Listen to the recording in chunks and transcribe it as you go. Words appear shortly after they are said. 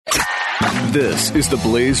This is the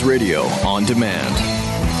Blaze Radio on demand.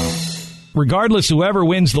 Regardless whoever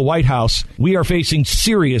wins the White House, we are facing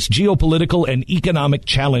serious geopolitical and economic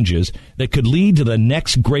challenges that could lead to the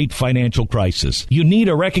next great financial crisis. You need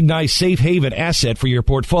a recognized safe haven asset for your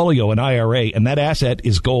portfolio and IRA, and that asset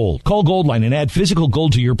is gold. Call Goldline and add physical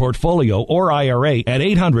gold to your portfolio or IRA at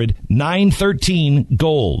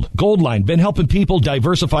 800-913-GOLD. Goldline, been helping people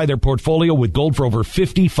diversify their portfolio with gold for over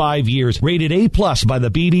 55 years. Rated A+ by the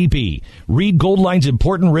BBB. Read Goldline's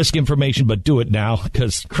important risk information, but do it now,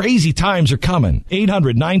 because crazy times are coming.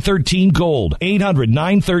 800-913-GOLD.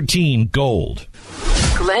 800-913-GOLD.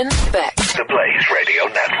 Glenn Beck. The Blaze Radio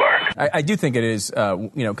Network. I do think it is,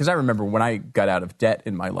 because I remember when I got out of debt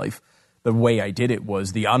in my life, the way I did it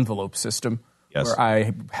was the envelope system. Yes. Where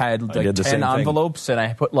I had like 10 envelopes and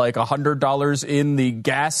I put like $100 in the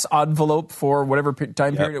gas envelope for whatever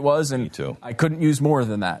time period it was. And I couldn't use more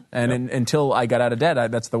than that. And until I got out of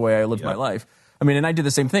debt, that's the way I lived my life. I mean, and I did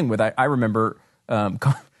the same thing with, I remember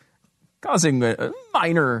causing a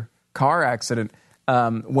minor car accident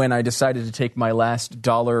when I decided to take my last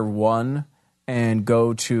 $1 and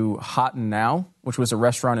go to Hot and Now, which was a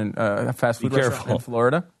restaurant a fast food restaurant in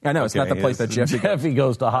Florida. I know, it's not the place that Jeffy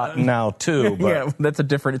goes to Hot and Now, too. But. Yeah, that's a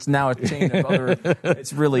different, it's now a chain of other,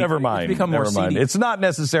 it's really, Never mind. It's become more seedy. It's not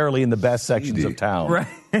necessarily in the best sections of town. Right.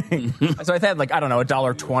 So I had like, I don't know,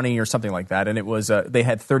 $1.20 or something like that. And it was, they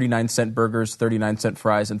had 39-cent burgers, 39-cent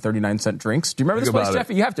fries, and 39-cent drinks. Do you remember this place,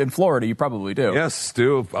 Jeffy? You have to, in Florida, you probably do. Yes,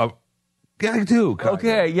 do. Yeah, I do.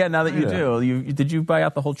 Okay, yeah, now that you do. Did you buy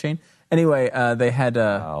out the whole chain? Anyway, they had...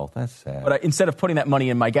 wow, that's sad. But instead of putting that money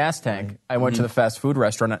in my gas tank, I went to the fast food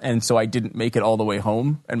restaurant, and so I didn't make it all the way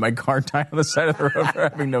home, and my car died on the side of the road for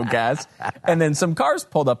having no gas. And then some cars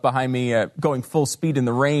pulled up behind me going full speed in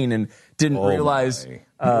the rain and didn't realize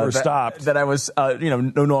that I was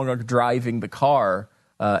no longer driving the car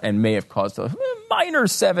and may have caused a minor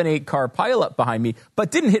 7-8 car pileup behind me,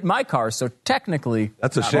 but didn't hit my car, so technically...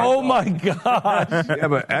 That's a shame. Oh, my gosh. Yeah,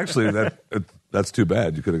 but actually, that's too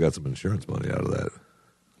bad. You could have got some insurance money out of that.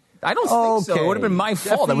 I don't think so. It would have been my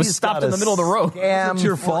fault. I was stopped in the middle of the road. It's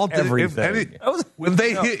your fault. Everything. When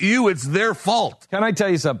they hit you, it's their fault. Can I tell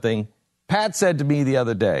you something? Pat said to me the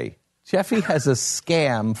other day, Jeffy has a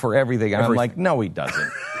scam for everything. And I'm like, no, he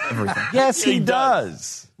doesn't. Everything. Yes, he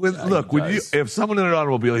does. If someone in an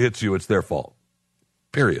automobile hits you, it's their fault.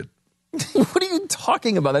 Period. What are you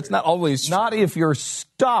talking about? That's not always true. Not if you're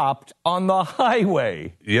stopped on the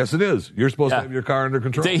highway. Yes, it is. You're supposed to have your car under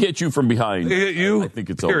control. They hit you from behind. They hit you. I think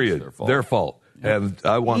it's period. Always their fault. And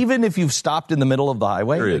even if you've stopped in the middle of the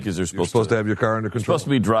highway, because they're supposed to have your car under control. Supposed to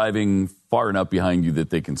be driving far enough behind you that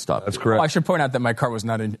they can stop. That's correct. I should point out that my car was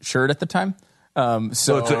not insured at the time.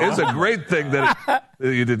 So it's a great thing that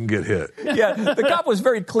you didn't get hit. Yeah, the cop was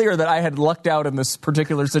very clear that I had lucked out in this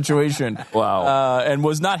particular situation. Wow. And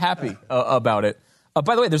was not happy about it.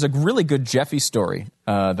 By the way, there's a really good Jeffy story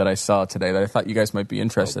that I saw today that I thought you guys might be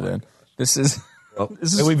interested in. This is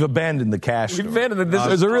we've abandoned the cash story. We've abandoned it.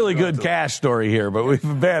 There's a really good cash story here, but we've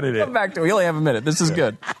abandoned it. Come back to it. We only have a minute. This is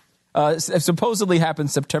good. It supposedly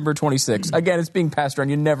happened September 26th. Again, it's being passed around.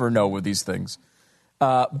 You never know with these things.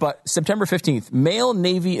 But September 15th, male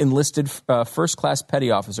Navy enlisted first-class petty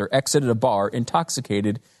officer exited a bar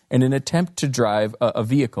intoxicated in an attempt to drive a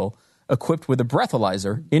vehicle equipped with a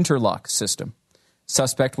breathalyzer interlock system.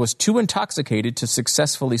 Suspect was too intoxicated to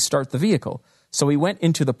successfully start the vehicle, so he went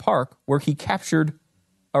into the park where he captured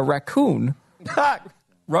a raccoon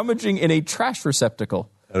rummaging in a trash receptacle.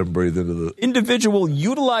 Let him breathe into the... Individual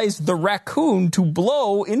utilized the raccoon to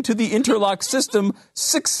blow into the interlock system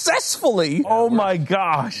successfully. Oh, my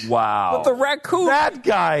gosh. Wow. But the raccoon... That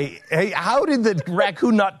guy... Hey, how did the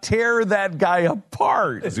raccoon not tear that guy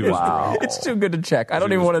apart? Wow. It's too good to check. I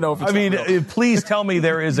don't even want to know if it's... Please tell me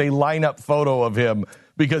there is a lineup photo of him,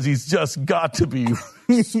 because he's just got to be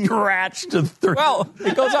scratched to three. Well,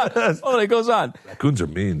 it goes on. It goes on. Raccoons are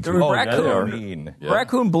mean, too.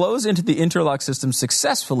 Raccoon blows into the interlock system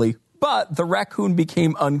successfully, but the raccoon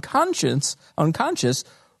became unconscious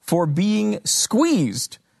for being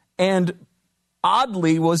squeezed and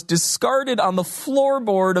oddly was discarded on the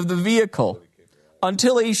floorboard of the vehicle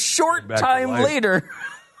until a short time later...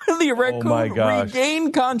 The raccoon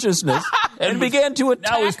regained consciousness and began to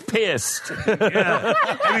attack. Now he's pissed. Yeah.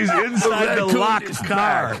 And he's inside the locked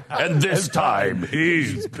car. And this time,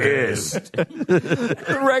 he's pissed.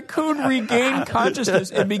 The raccoon regained consciousness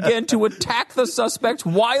and began to attack the suspect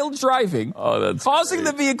while driving, causing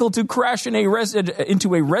the vehicle to crash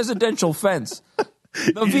into a residential fence.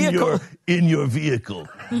 The vehicle. In your vehicle,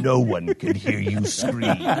 no one can hear you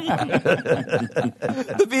scream. The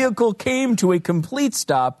vehicle came to a complete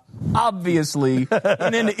stop, obviously,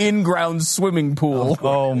 in an in-ground swimming pool.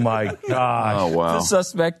 Oh my gosh! Oh wow. The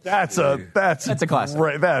suspect. That's a classic.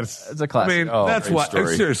 Right, that's a classic. I mean, that's great why.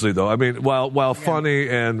 story. Seriously, though, I mean, while funny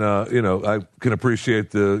and I can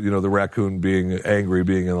appreciate the raccoon being angry,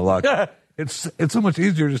 being in the lock. It's so much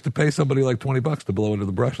easier just to pay somebody like $20 to blow into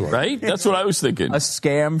the brush line. Right? That's what I was thinking. A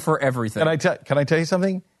scam for everything. Can I tell you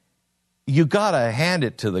something? You gotta hand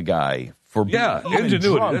it to the guy for being ingenuity.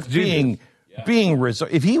 drunk, That's genius. being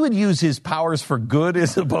if he would use his powers for good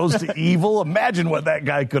as opposed to evil, imagine what that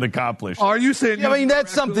guy could accomplish. Are you saying? Yeah, I mean,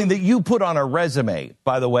 that's something that you put on a resume.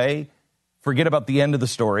 By the way, forget about the end of the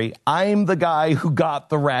story. I'm the guy who got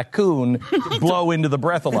the raccoon to blow into the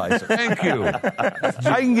breathalyzer. Thank you.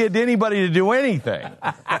 I can get anybody to do anything.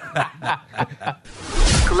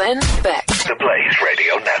 Glenn Beck. The Blaze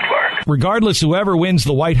Radio Network. Regardless whoever wins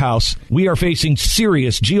the White House, we are facing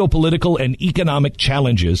serious geopolitical and economic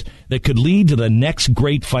challenges that could lead to the next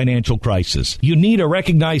great financial crisis. You need a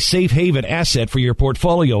recognized safe haven asset for your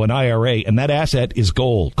portfolio and IRA, and that asset is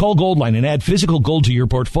gold. Call Goldline and add physical gold to your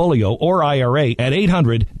portfolio or IRA at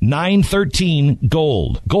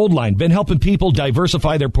 800-913-GOLD. Goldline, been helping people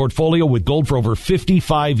diversify their portfolio with gold for over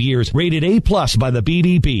 55 years. Rated A+ by the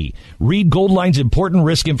BBB. Read Goldline's important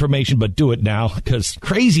risk information, but do it now because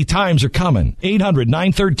crazy times are coming.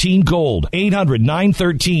 800-913-GOLD.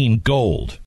 800-913-GOLD.